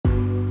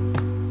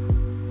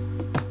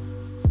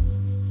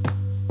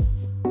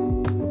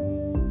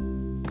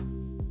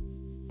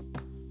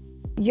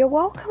You're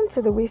welcome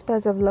to the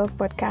Whispers of Love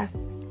podcast,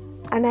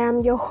 and I am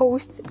your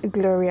host,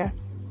 Gloria.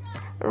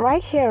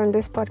 Right here on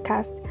this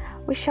podcast,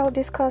 we shall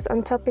discuss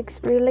on topics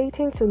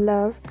relating to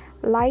love,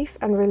 life,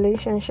 and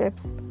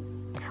relationships.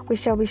 We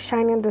shall be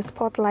shining the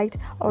spotlight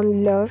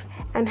on love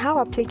and how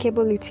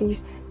applicable it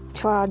is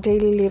to our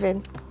daily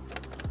living.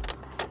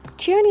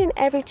 Tune in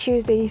every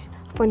Tuesdays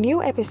for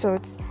new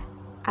episodes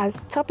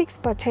as topics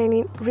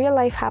pertaining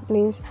real-life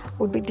happenings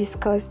will be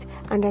discussed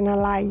and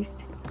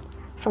analyzed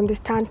from the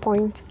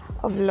standpoint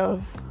of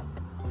love.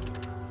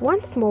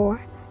 Once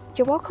more,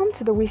 you're welcome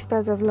to the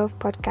Whispers of Love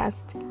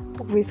podcast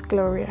with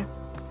Gloria.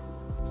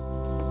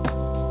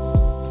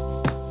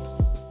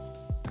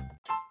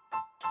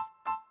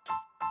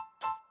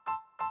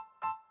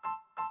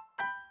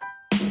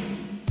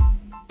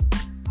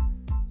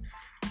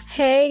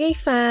 Hey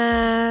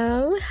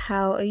fam,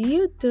 how are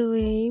you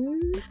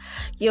doing?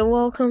 You're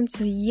welcome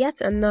to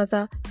yet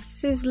another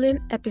sizzling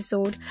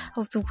episode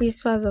of the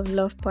Whispers of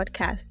Love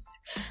podcast.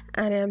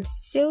 And I'm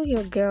still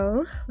your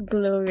girl,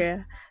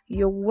 Gloria,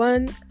 your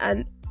one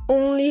and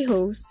only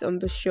host on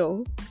the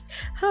show.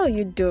 How are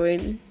you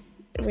doing?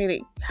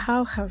 Really,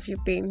 how have you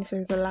been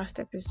since the last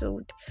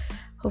episode?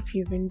 Hope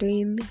you've been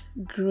doing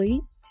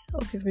great.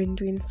 Hope you've been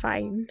doing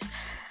fine.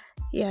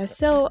 Yeah,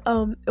 so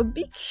a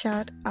big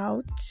shout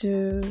out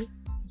to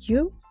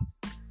you,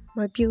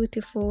 my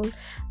beautiful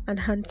and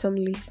handsome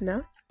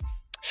listener.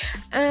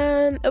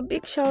 And a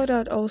big shout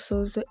out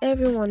also to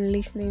everyone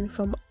listening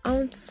from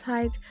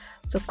outside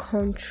the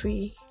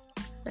country,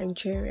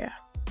 Nigeria.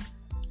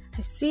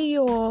 I see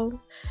you all,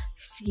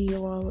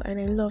 and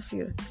I love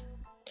you.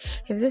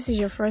 If this is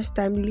your first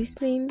time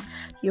listening,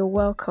 you're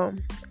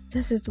welcome.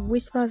 This is the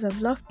Whispers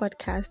of Love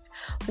podcast,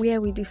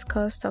 where we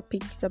discuss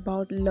topics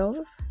about love,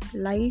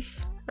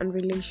 life, and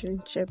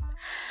relationship.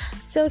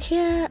 So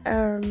here,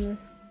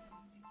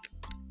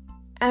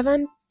 I've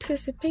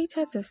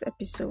anticipated this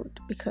episode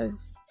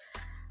because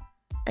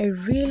I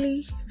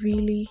really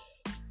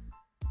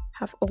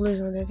have always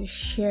wanted to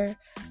share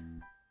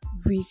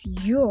with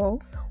you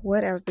all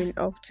what I've been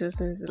up to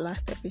since the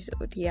last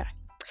episode. Yeah,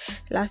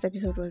 last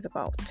episode was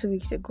about 2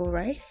 weeks ago,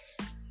 right?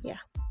 Yeah.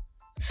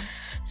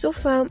 So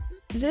far,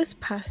 this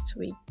past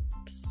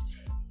weeks,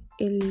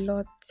 a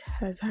lot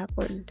has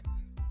happened.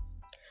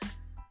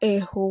 A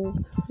whole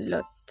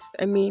lot.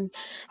 I mean,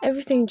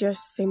 everything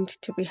just seemed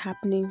to be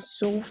happening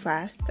so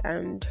fast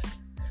and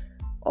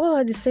all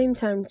at the same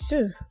time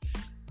too.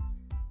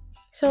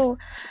 So,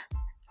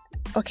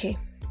 okay,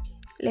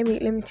 let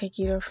me take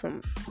it off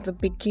from the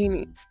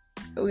beginning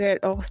where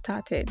it all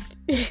started.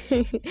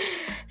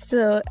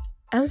 So,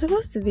 I'm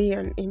supposed to be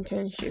on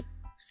internship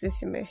this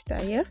semester,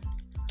 yeah?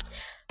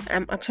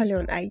 I'm actually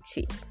on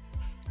IT.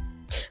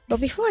 But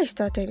before I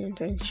started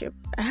internship,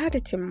 I had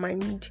it in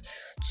mind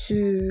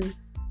to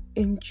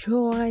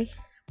enjoy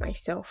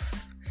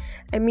myself.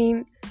 I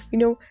mean,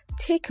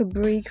 take a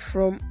break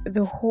from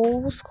the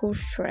whole school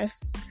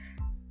stress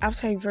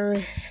after a very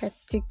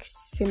hectic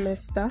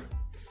semester.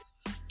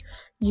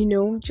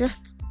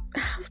 Just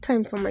have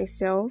time for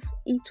myself,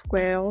 eat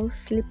well,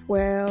 sleep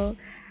well,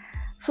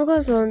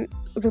 focus on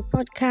the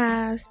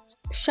podcast,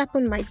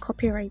 sharpen my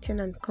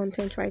copywriting and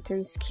content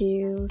writing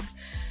skills,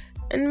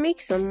 and make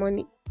some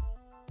money.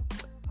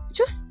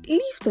 Just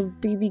live the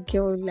baby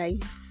girl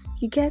life.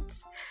 You get?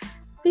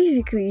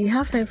 Basically,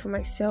 have time for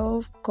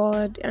myself,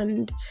 God,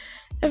 and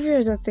every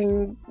other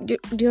thing,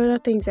 the other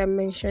things I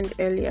mentioned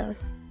earlier.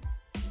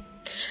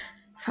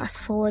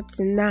 Fast forward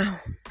to now.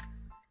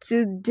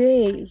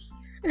 Today.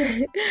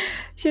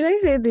 Should I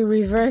say the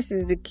reverse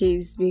is the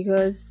case?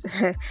 Because,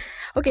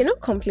 okay,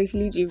 not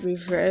completely the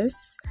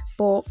reverse,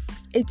 but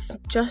it's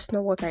just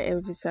not what I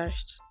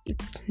envisaged.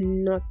 It's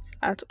not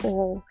at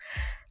all.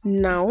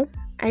 Now,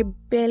 I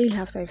barely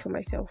have time for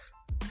myself.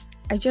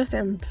 I just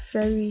am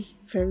very,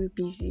 very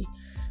busy.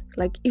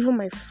 Like, even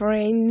my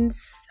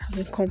friends have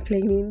been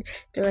complaining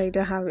that I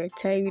don't have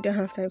time, you don't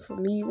have time for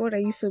me, what are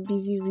you so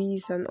busy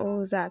with, and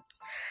all that.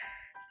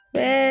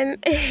 Then,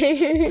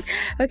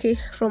 okay,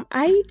 from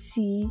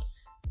IT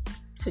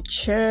to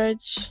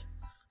church,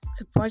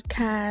 to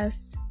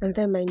podcast, and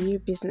then my new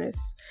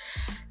business,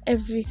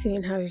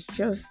 everything has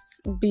just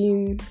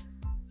been,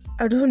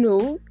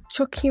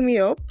 choking me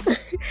up.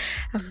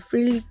 I've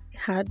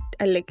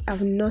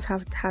not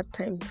had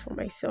time for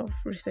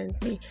myself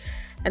recently.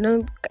 I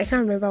can't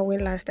remember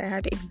when last I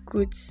had a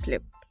good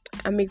sleep.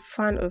 I'm a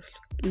fan of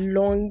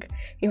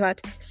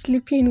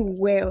sleeping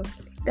well.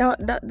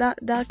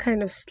 That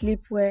kind of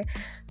sleep where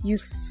you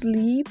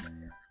sleep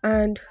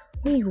and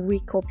when you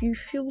wake up you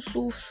feel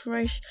so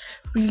fresh,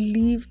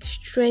 relieved,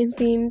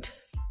 strengthened.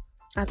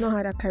 I've not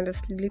had that kind of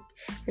sleep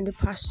in the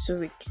past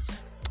 2 weeks.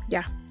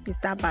 Yeah, it's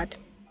that bad.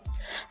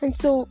 And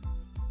so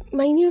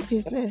my new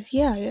business,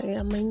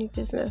 my new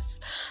business.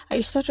 I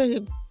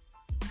started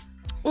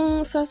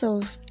sort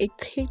of a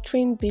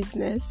catering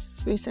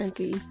business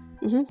recently.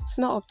 It's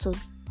not up to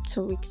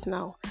 2 weeks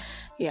now.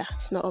 Yeah,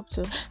 it's not up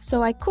to.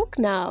 So I cook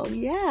now.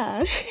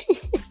 Yeah.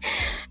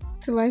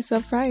 To my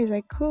surprise,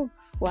 I cook.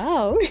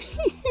 Wow.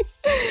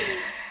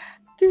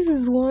 This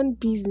is one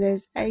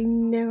business I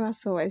never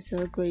saw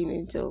myself going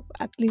into,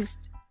 at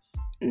least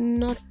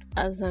not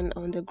as an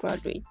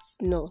undergraduate,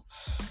 no.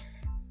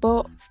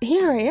 But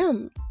here I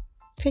am,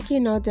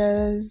 taking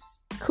orders,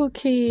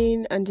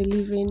 cooking, and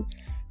delivering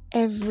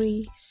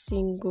every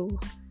single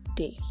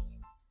day.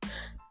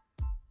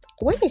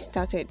 When it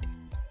started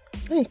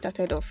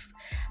off,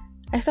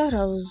 I thought it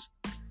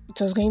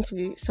was going to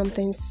be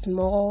something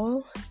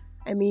small.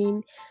 I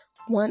mean,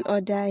 one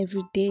order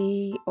every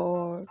day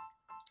or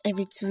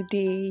every 2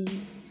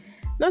 days,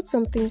 not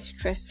something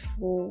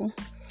stressful.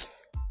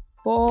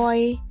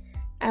 Boy,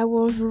 I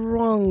was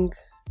wrong.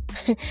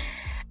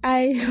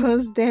 I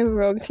was dead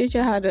wrong.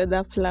 Future had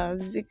other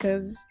plans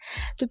because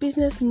the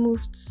business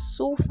moved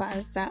so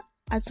fast that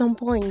at some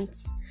point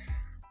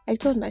I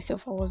told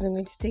myself I wasn't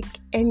going to take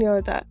any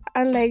order.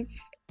 And like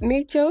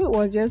nature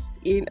was just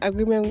in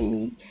agreement with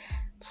me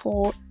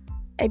for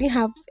I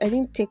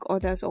didn't take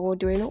orders, or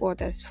there were no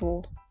orders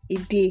for a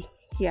day.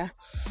 Yeah.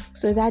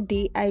 So that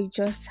day I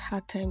just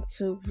had time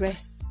to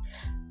rest.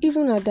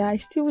 Even at that, I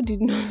still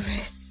did not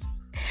rest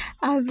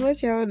as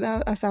much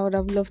as I would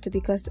have loved to,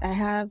 because I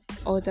have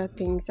other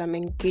things I'm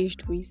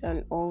engaged with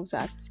and all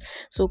that.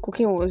 So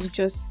cooking was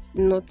just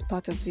not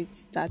part of it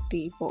that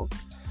day. But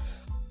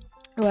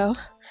well,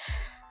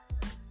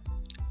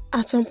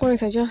 at some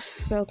point I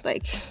just felt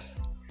like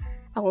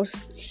I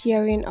was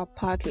tearing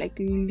apart, like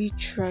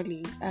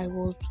literally.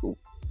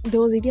 There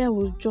was a day I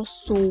was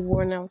just so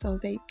worn out. I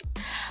was like,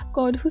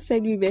 God, who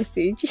sent me a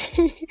message?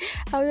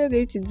 I'm not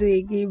going to do it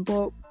again.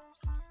 But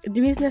the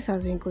business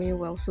has been going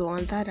well,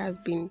 and that has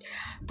been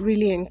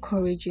really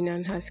encouraging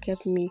and has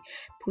kept me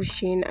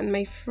pushing. And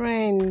my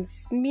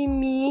friends,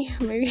 Mimi,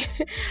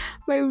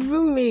 my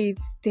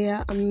roommates, they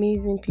are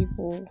amazing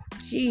people.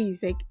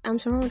 Jeez, like I'm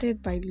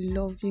surrounded by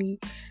lovely,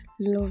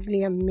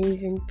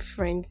 amazing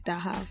friends that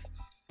have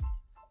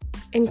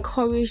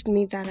encouraged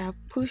me, that have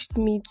pushed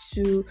me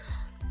to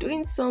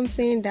doing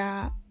something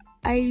that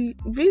I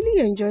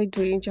really enjoy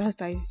doing, just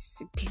that it's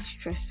a bit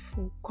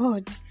stressful.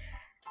 God,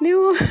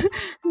 no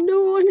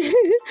one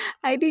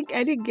I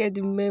didn't get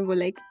the memo.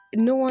 Like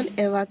no one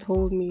ever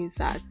told me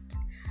that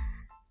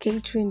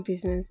catering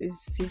business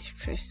is this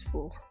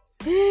stressful.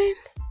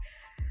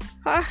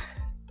 Man,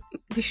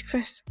 the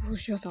stress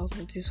was just out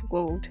of this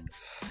world.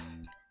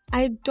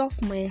 I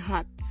doff my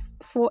hat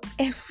for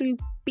every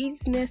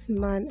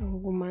businessman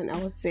and woman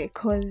out there,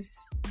 because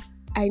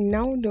I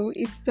now know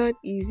it's not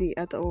easy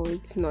at all.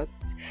 It's not.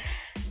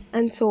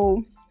 And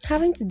so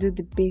having to do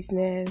the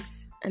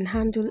business and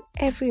handle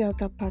every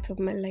other part of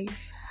my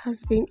life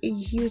has been a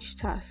huge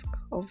task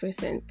of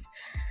recent.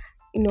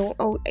 You know,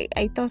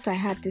 I thought I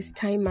had this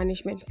time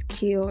management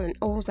skill and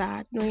all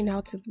that, knowing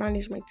how to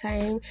manage my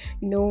time,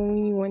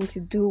 knowing when to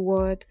do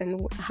what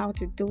and how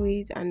to do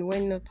it and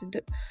when not to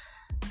do.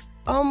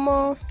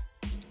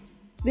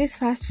 This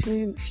past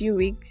few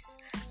weeks,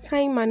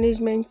 time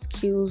management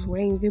skills were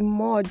in the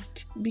mud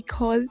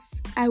because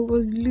I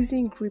was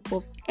losing grip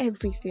of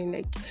everything.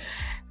 Like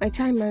my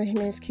time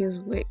management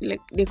skills were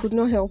like, they could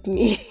not help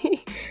me.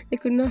 They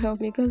could not help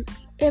me because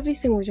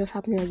everything was just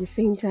happening at the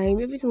same time.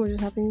 Everything was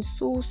just happening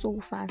so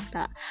fast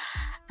that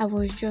I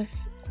was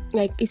just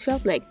like, it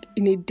felt like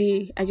in a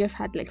day I just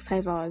had like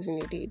 5 hours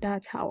in a day.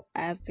 That's how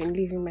I've been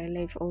living my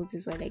life all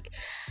this way. Like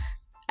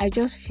I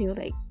just feel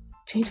like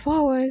 24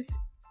 hours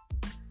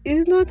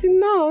is not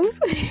enough.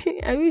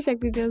 I wish I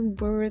could just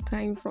borrow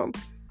time from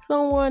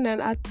someone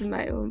and add to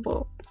my own,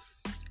 but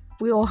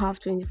we all have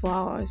 24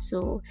 hours,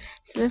 so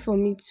it's left for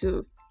me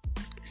to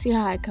see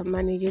how I can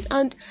manage it.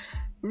 And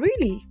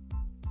really,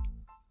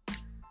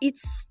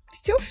 it's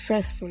still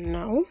stressful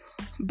now,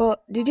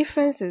 but the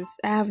difference is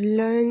I've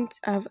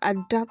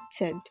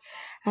adapted,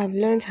 I've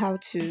learned how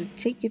to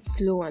take it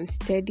slow and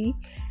steady,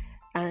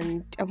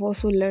 and I've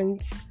also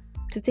learned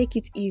to take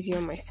it easy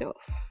on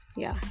myself.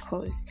 Yeah,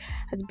 because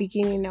at the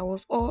beginning I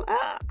was all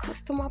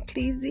customer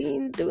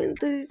pleasing, doing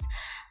this.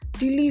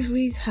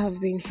 Deliveries have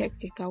been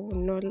hectic, I will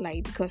not lie,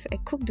 because I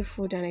cook the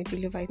food and I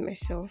deliver it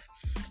myself.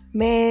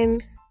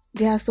 Man,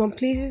 there are some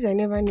places I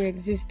never knew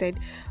existed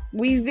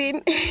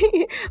within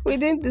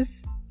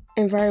this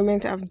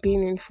environment I've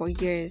been in for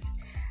years.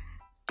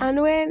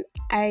 And when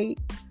I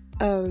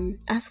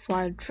ask for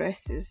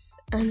addresses,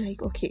 I'm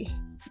like, okay,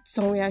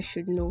 somewhere I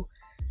should know.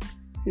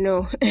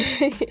 No.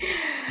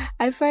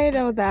 I find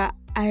out that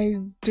I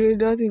do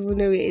not even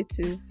know where it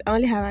is. I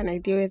only have an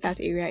idea where that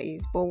area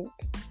is, but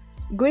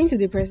going to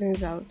the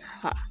person's house,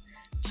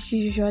 it's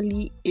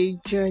usually a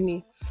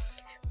journey.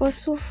 But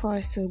so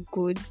far, so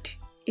good.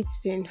 It's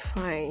been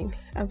fine.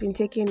 I've been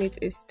taking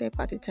it a step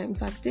at a time. In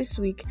fact, this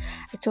week,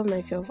 I told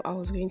myself I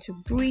was going to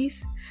breathe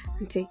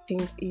and take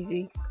things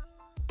easy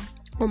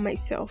on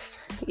myself.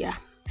 Yeah.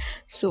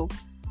 So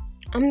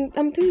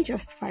I'm doing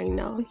just fine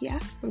now. Yeah,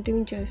 I'm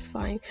doing just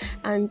fine.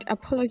 And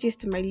apologies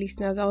to my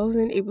listeners, I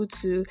wasn't able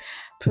to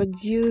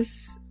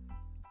produce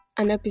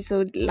an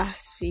episode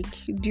last week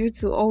due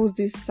to all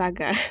this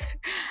saga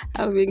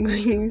I've been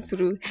going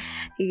through.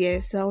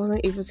 Yes, I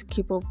wasn't able to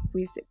keep up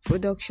with the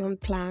production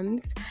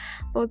plans.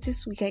 But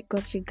this week I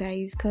got you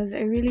guys because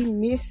I really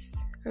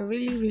miss I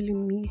really, really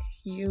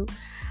miss you.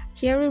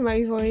 Hearing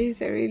my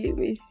voice, I really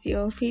miss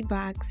your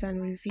feedbacks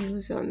and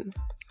reviews on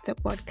the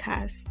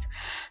podcast.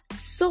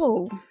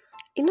 So,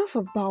 enough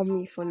about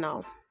me for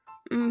now.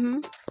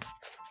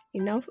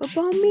 Enough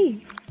about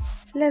me.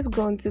 Let's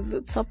go on to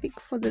the topic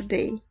for the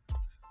day.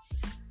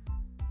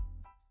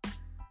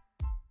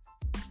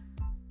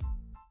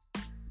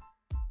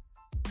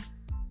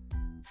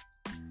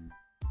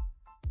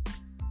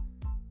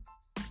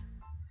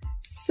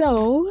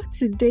 So,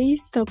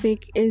 today's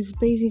topic is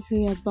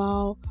basically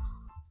about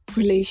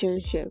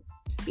relationships.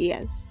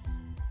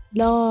 Yes,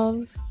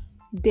 love,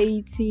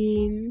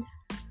 dating,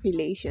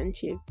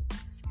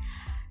 relationships.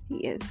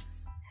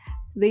 Yes,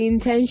 the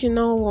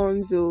intentional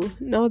ones, though,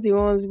 not the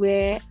ones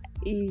where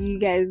you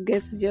guys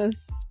get to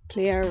just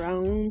play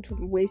around,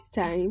 waste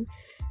time,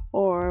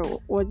 or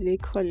what do they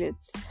call it?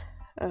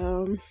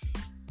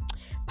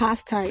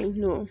 Pastime.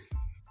 No,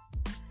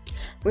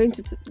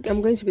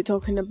 I'm going to be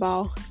talking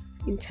about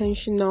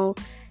intentional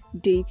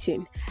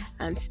dating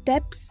and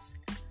steps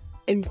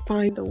and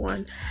find the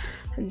one.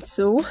 And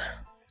so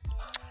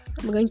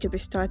I'm going to be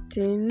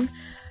starting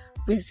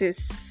with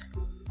this.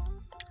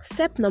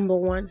 Step number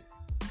 1: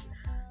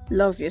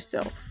 love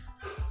yourself.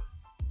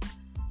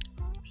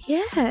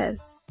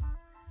 Yes,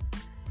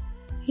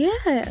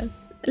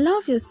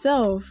 love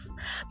yourself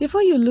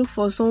before you look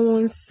for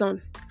someone's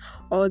son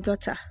or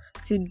daughter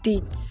to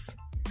date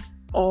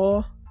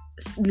or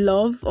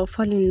love or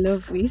fall in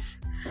love with.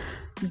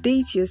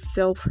 Date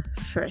yourself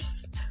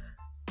first.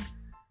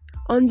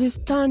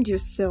 Understand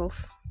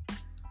yourself.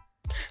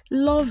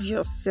 Love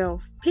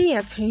yourself. Pay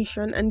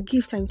attention and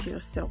give time to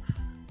yourself.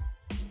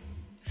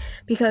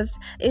 Because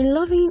in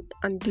loving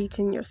and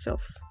dating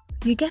yourself,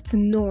 you get to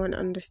know and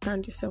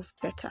understand yourself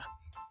better.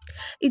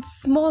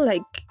 It's more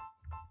like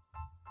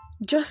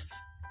just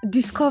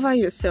discover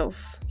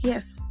yourself.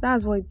 Yes,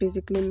 that's what it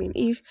basically means.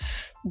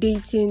 If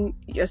dating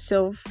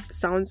yourself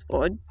sounds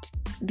odd,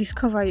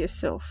 discover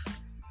yourself.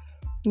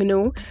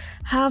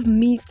 Have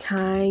me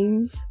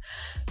times.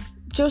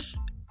 Just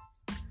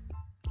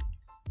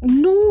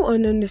know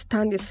and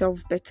understand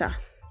yourself better.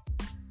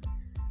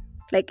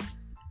 Like,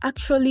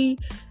 actually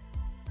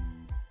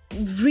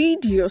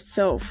read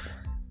yourself.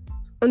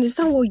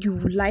 Understand what you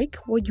like,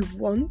 what you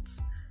want,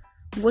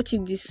 what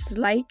you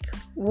dislike,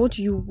 what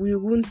you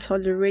won't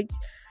tolerate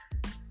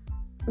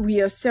with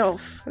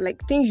yourself.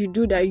 Like, things you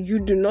do that you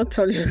do not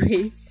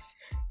tolerate.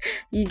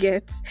 You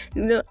get?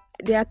 There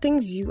are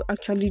things you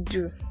actually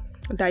do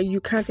that you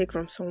can't take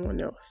from someone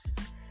else.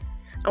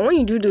 And when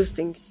you do those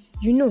things,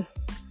 you know.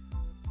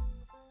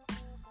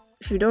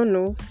 If you don't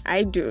know,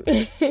 I do.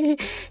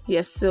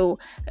 Yes, so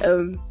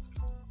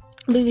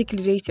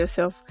basically date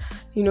yourself.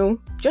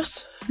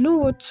 Just know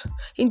what,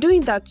 in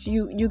doing that,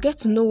 you get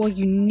to know what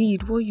you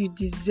need, what you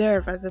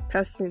deserve as a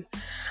person,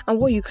 and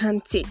what you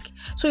can't take.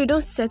 So you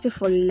don't settle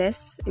for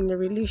less in the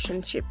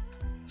relationship.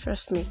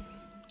 Trust me.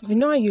 If you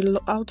know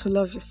how to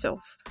love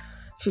yourself,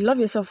 if you love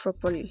yourself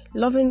properly,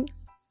 loving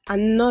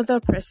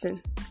another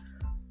person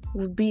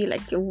would be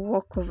like a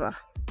walkover,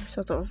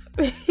 sort of.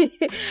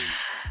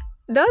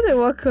 Not a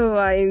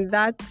walkover in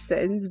that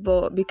sense,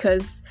 but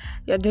because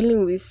you're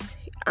dealing with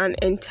an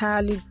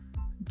entirely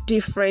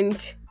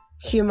different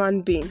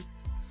human being.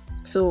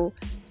 So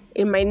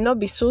it might not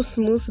be so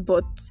smooth,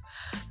 but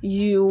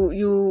it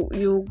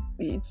will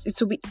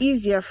be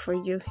easier for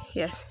you.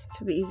 Yes, it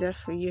will be easier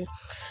for you.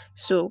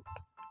 So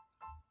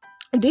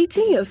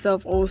dating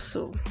yourself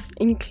also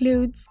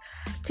includes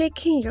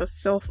taking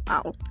yourself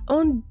out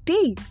on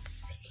dates.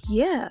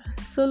 Yeah,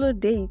 solo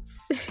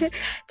dates.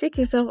 Take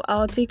yourself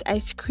out, take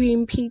ice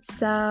cream,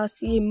 pizza,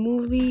 see a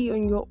movie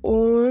on your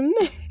own.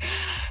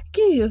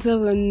 Give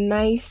yourself a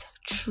nice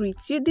treat.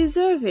 You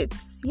deserve it.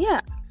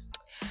 Yeah.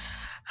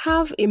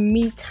 Have a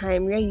me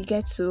time where you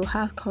get to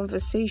have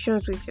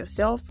conversations with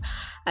yourself.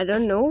 I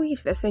don't know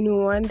if there's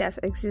anyone that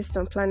exists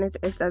on planet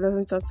Earth that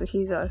doesn't talk to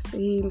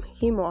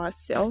him or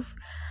herself.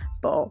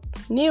 But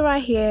me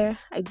right here,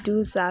 I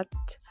do that.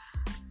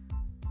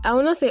 I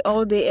will not say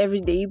all day,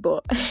 every day,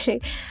 but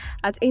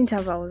at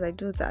intervals, I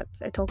do that.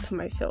 I talk to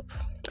myself.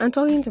 And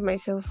talking to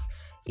myself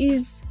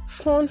is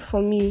fun for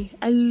me.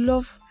 I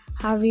love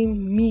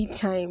having me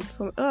time.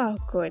 Oh,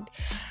 God.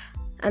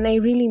 And I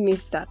really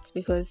miss that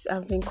because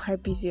I've been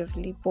quite busy of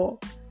late.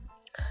 But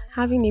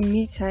having a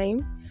me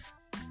time,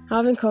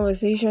 having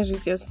conversations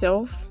with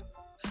yourself,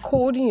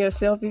 scolding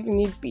yourself if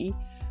need be,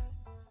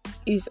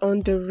 is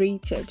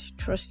underrated.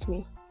 Trust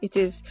me. It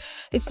is.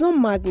 It's not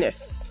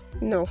madness.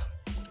 No.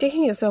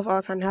 Taking yourself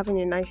out and having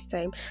a nice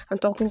time and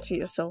talking to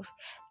yourself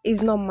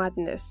is not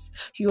madness.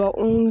 You are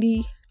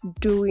only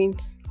doing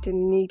the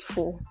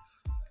needful.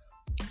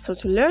 So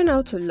to learn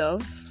how to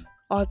love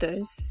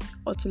others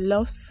or to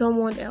love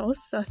someone else,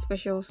 a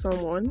special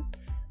someone,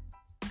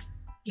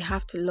 you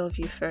have to love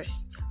you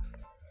first.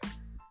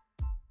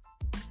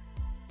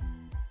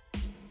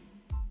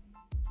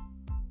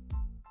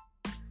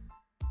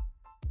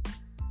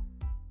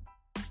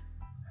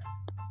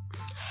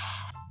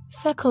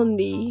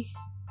 Secondly,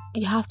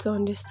 you have to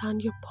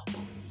understand your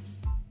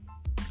purpose.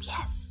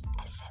 Yes,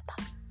 I said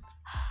that.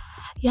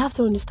 You have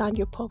to understand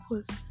your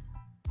purpose.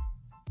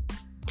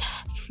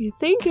 If you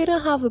think you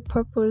don't have a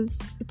purpose,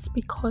 it's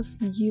because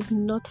you've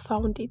not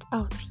found it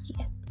out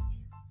yet.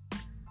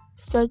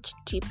 Search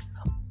deep.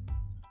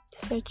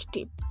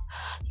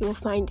 You will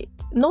find it.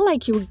 Not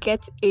like you'll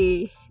get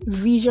a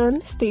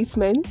vision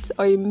statement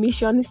or a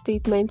mission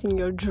statement in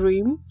your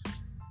dream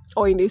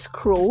or in a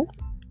scroll,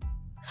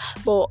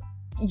 but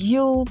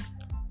you'll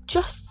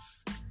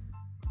just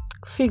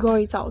figure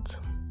it out.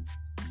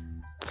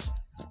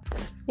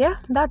 Yeah,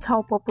 that's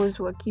how purpose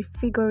works. You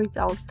figure it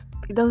out.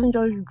 It doesn't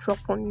just drop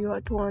on you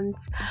at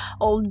once.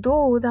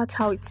 Although that's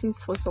how it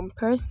is for some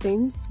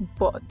persons,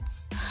 but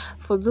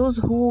for those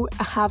who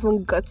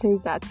haven't gotten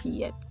that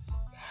yet,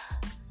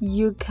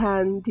 you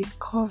can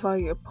discover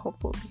your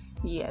purpose.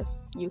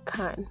 Yes, you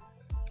can.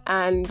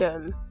 And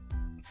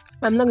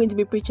I'm not going to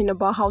be preaching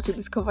about how to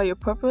discover your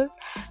purpose.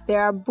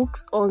 There are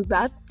books on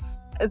that.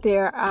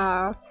 There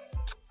are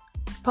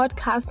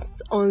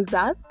podcasts on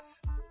that.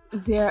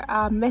 There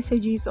are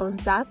messages on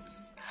that.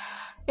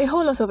 A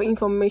whole lot of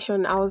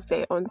information out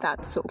there on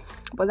that.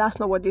 But that's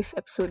not what this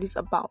episode is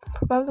about.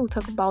 Probably we'll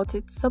talk about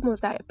it some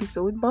of that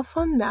episode. But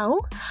for now,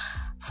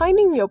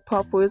 finding your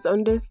purpose,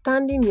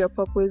 understanding your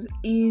purpose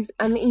is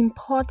an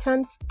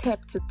important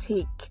step to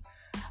take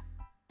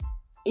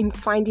in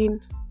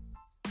finding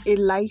a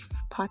life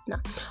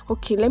partner.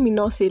 Okay, let me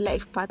not say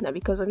life partner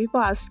because some people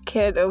are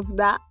scared of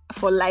that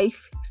for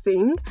life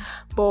thing.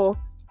 But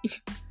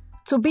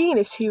to be in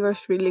a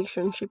serious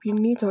relationship, you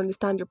need to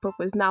understand your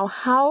purpose. Now,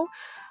 how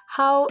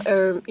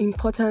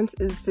important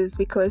is this?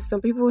 Because some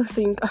people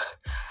think,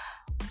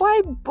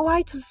 why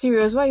too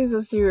serious? Why is so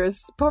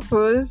serious?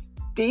 Purpose,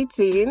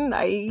 dating,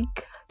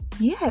 like,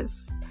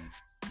 yes,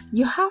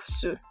 you have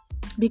to.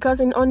 Because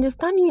in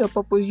understanding your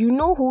purpose, you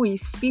know who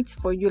is fit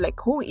for you, like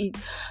who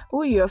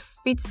you're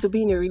fit to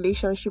be in a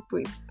relationship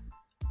with.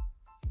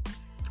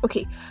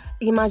 Okay,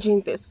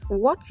 imagine this.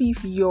 What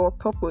if your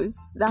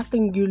purpose, that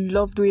thing you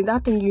love doing,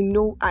 that thing you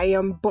know I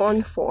am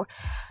born for,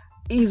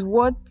 is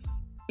what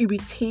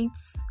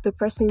irritates the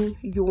person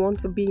you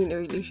want to be in a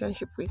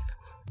relationship with?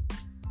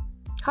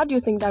 How do you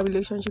think that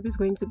relationship is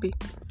going to be?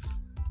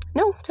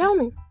 No, tell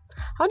me.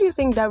 How do you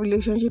think that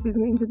relationship is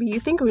going to be? You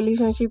think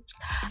relationships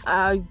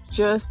are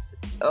just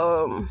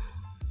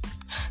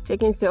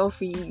taking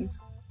selfies,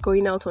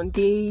 going out on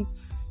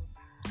dates,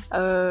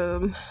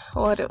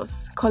 what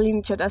else? Calling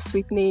each other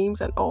sweet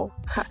names and all.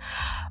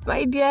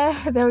 My dear,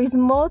 there is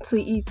more to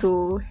it.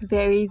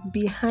 There is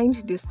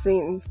behind the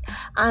scenes.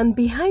 And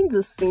behind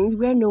the scenes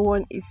where no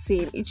one is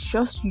saying, it's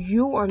just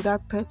you and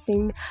that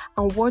person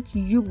and what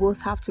you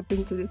both have to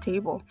bring to the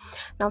table.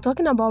 Now,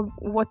 talking about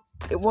what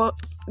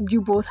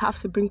you both have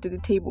to bring to the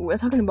table, we're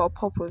talking about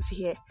purpose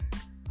here,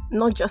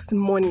 not just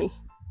money.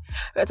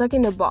 We're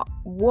talking about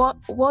what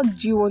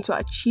do you want to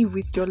achieve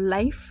with your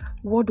life?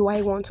 What do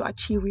I want to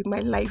achieve with my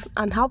life?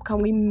 And how can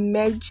we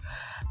merge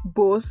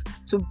both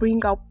to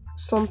bring out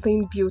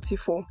something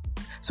beautiful?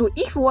 So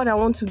if what I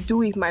want to do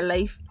with my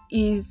life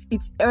is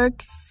it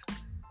irks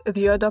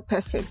the other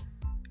person,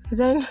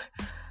 then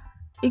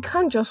it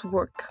can't just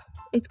work.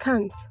 It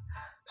can't.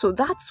 So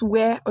that's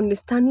where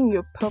understanding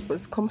your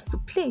purpose comes to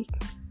play.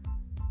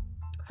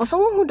 For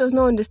someone who does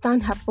not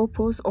understand her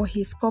purpose or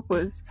his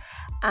purpose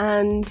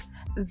and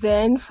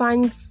then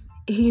finds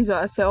his or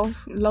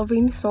herself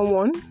loving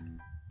someone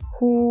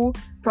who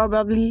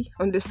probably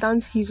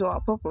understands his or her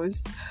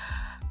purpose,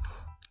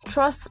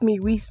 trust me,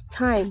 with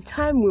time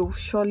will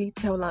surely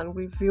tell and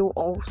reveal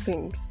all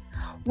things.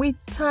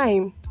 With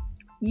time,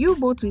 you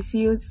both will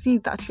see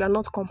that you are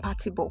not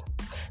compatible.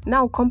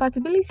 Now,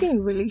 compatibility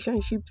in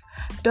relationships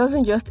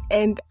doesn't just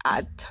end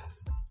at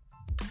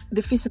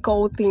the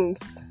physical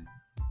things,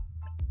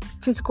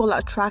 physical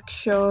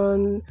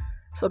attraction.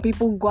 Some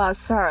people go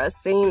as far as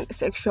saying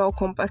sexual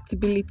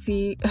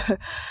compatibility.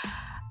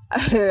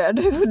 I don't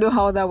even know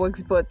how that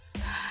works, but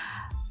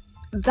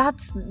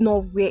that's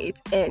not where it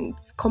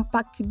ends.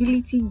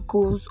 Compatibility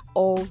goes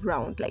all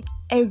round, like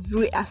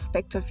every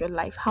aspect of your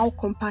life. How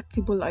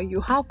compatible are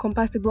you? How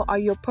compatible are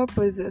your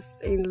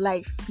purposes in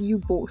life, you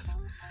both?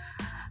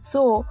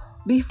 So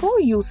before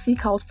you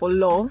seek out for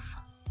love,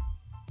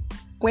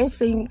 when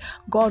saying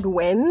God,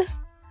 when,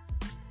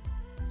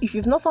 if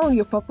you've not found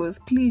your purpose,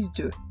 please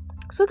do.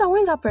 So that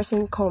when that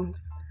person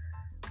comes,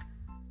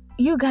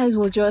 you guys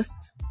will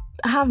just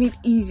have it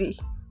easy,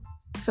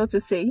 so to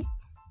say.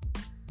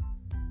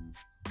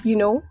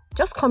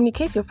 Just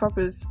communicate your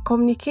purpose,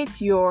 communicate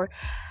your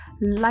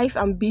life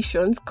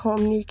ambitions,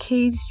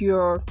 communicate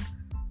your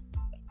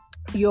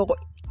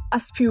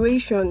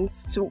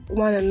aspirations to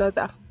one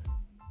another.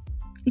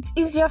 It's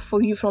easier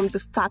for you from the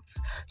start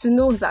to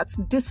know that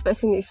this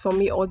person is for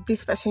me or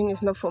this person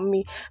is not for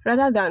me,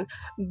 rather than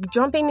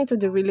jumping into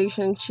the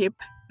relationship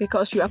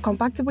because you are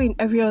compatible in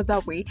every other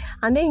way,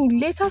 and then you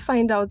later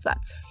find out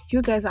that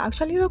you guys are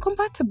actually not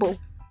compatible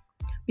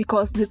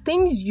because the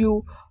things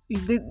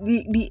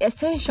the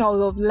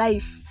essentials of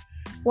life,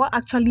 what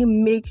actually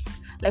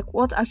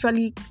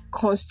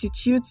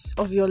constitutes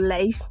of your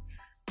life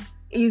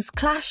is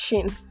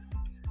clashing.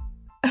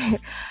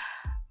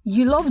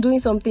 you love doing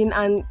something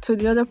and to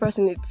the other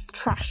person it's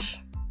trash.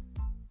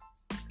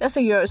 Let's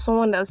say you're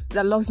someone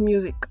that loves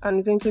music and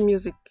is into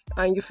music,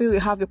 and you feel you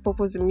have a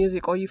purpose in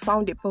music, or you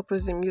found a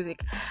purpose in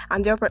music,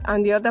 and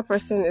the other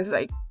person is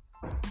like,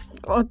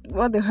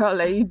 what the hell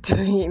are you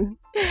doing?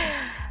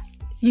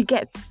 You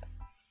get.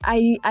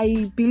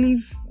 I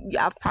believe you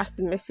have passed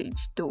the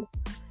message though,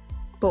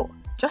 but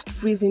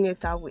just reason it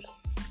that way.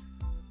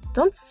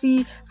 Don't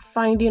see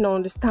finding or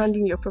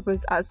understanding your purpose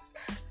as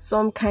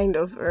some kind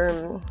of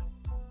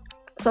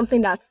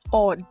something that's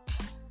odd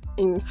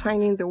in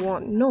finding the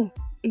one. No,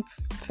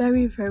 it's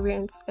very,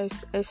 very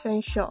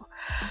essential,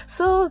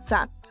 so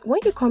that when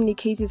you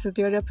communicate it to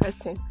the other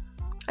person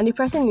and the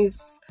person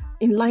is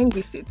in line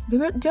with it,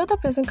 the other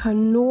person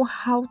can know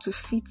how to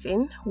fit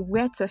in,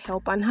 where to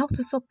help, and how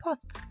to support.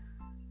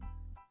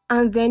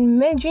 And then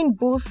merging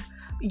both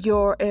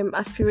your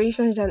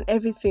aspirations and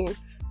everything,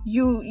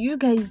 you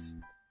guys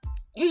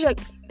usually,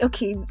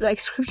 okay, like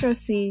scripture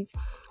says,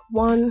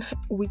 1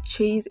 will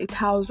chase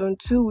 1,000,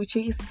 2 will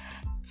chase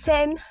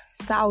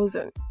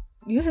 10,000.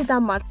 You see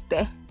that math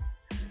there?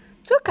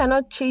 2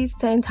 cannot chase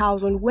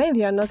 10,000 when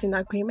they are not in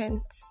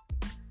agreement,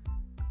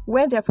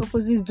 when their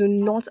purposes do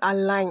not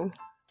align.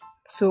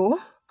 So,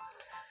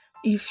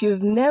 if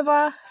you've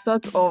never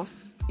thought of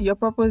your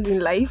purpose in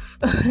life,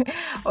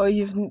 or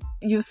you've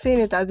seen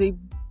it as a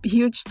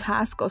huge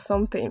task or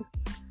something,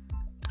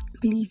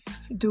 please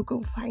do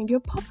go find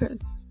your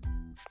purpose.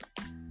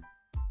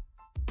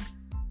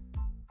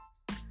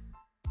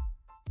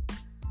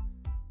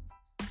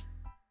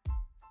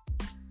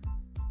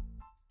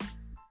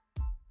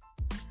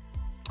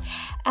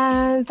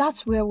 And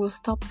that's where we'll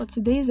stop for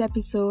today's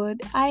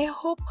episode. I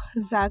hope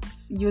that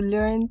you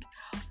learned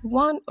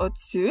 1 or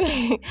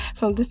 2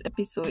 from this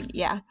episode.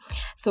 Yeah.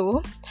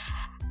 So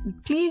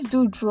please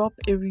do drop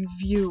a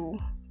review.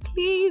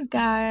 Please,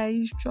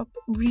 guys, drop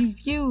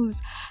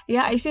reviews.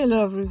 Yeah, I see a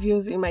lot of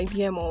reviews in my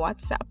DM on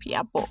WhatsApp.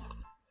 Yeah, but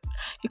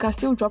you can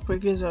still drop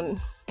reviews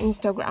on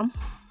Instagram,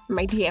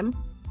 my DM,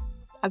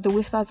 at the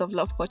Whispers of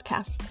Love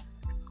podcast.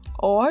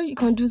 Or you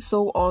can do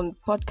so on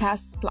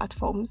podcast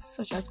platforms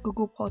such as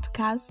Google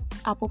Podcasts,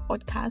 Apple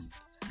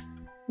Podcasts.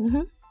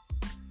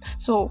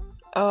 So,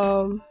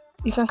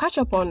 you can catch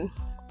up on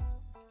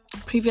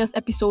previous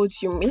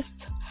episodes you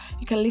missed.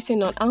 You can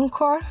listen on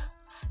Anchor,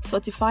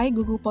 Spotify,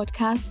 Google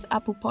Podcasts,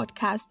 Apple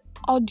Podcasts,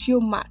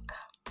 Audiomack.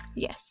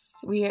 Yes,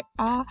 we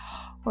are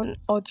on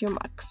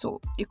Audiomack,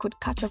 so you could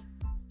catch up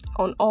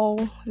on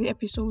all the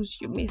episodes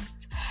you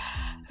missed.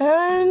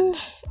 And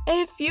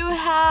if you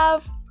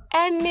have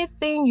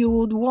anything you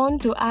would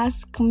want to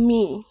ask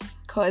me,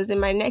 because in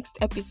my next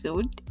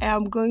episode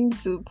I'm going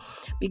to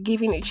be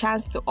giving a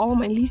chance to all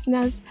my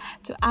listeners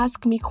to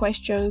ask me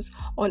questions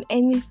on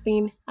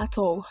anything at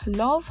all: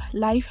 love,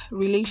 life,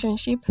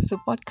 relationship, the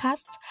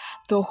podcast,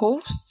 the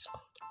host,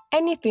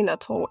 anything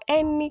at all.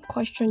 Any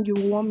question you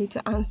want me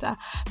to answer,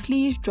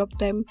 please drop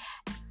them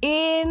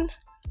in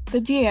the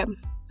DM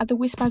at the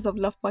Whispers of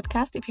Love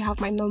podcast. If you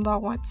have my number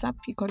on WhatsApp,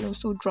 you can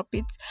also drop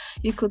it.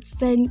 You could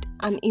send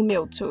an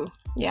email too.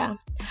 Yeah,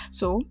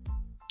 so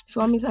if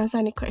you want me to answer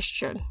any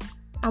question,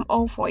 I'm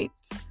all for it.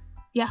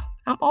 Yeah,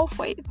 I'm all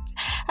for it.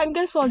 And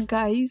guess what,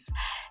 guys?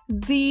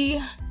 The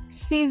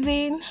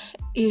season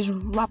is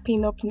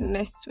wrapping up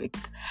next week.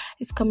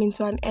 It's coming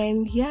to an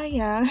end.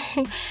 Yeah.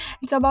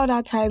 It's about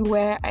that time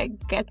where I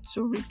get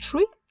to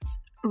retreat,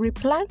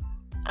 replan,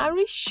 and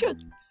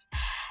reshoot.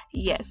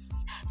 Yes.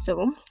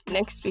 So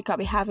next week I'll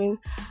be having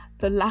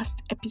the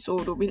last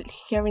episode. We'll be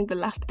hearing the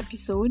last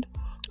episode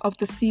of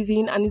the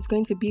season, and it's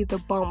going to be the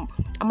bomb.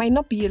 I might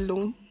not be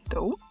alone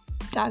though.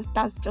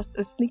 That's just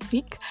a sneak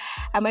peek.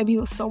 I might be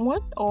with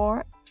someone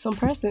or some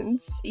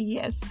persons.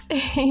 Yes.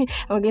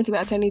 I'm going to be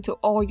attending to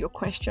all your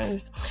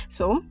questions.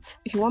 So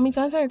if you want me to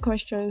answer your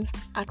questions,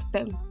 ask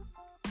them.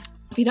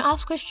 If you don't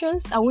ask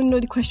questions, I wouldn't know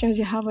the questions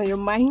you have on your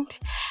mind.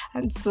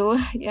 And so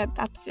yeah,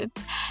 that's it.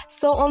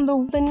 So on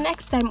the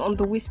next time on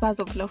the Whispers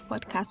of Love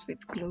podcast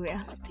with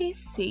Gloria, stay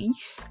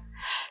safe,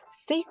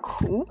 stay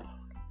cool,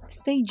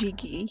 stay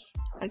jiggy,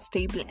 and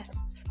stay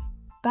blessed.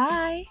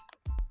 Bye.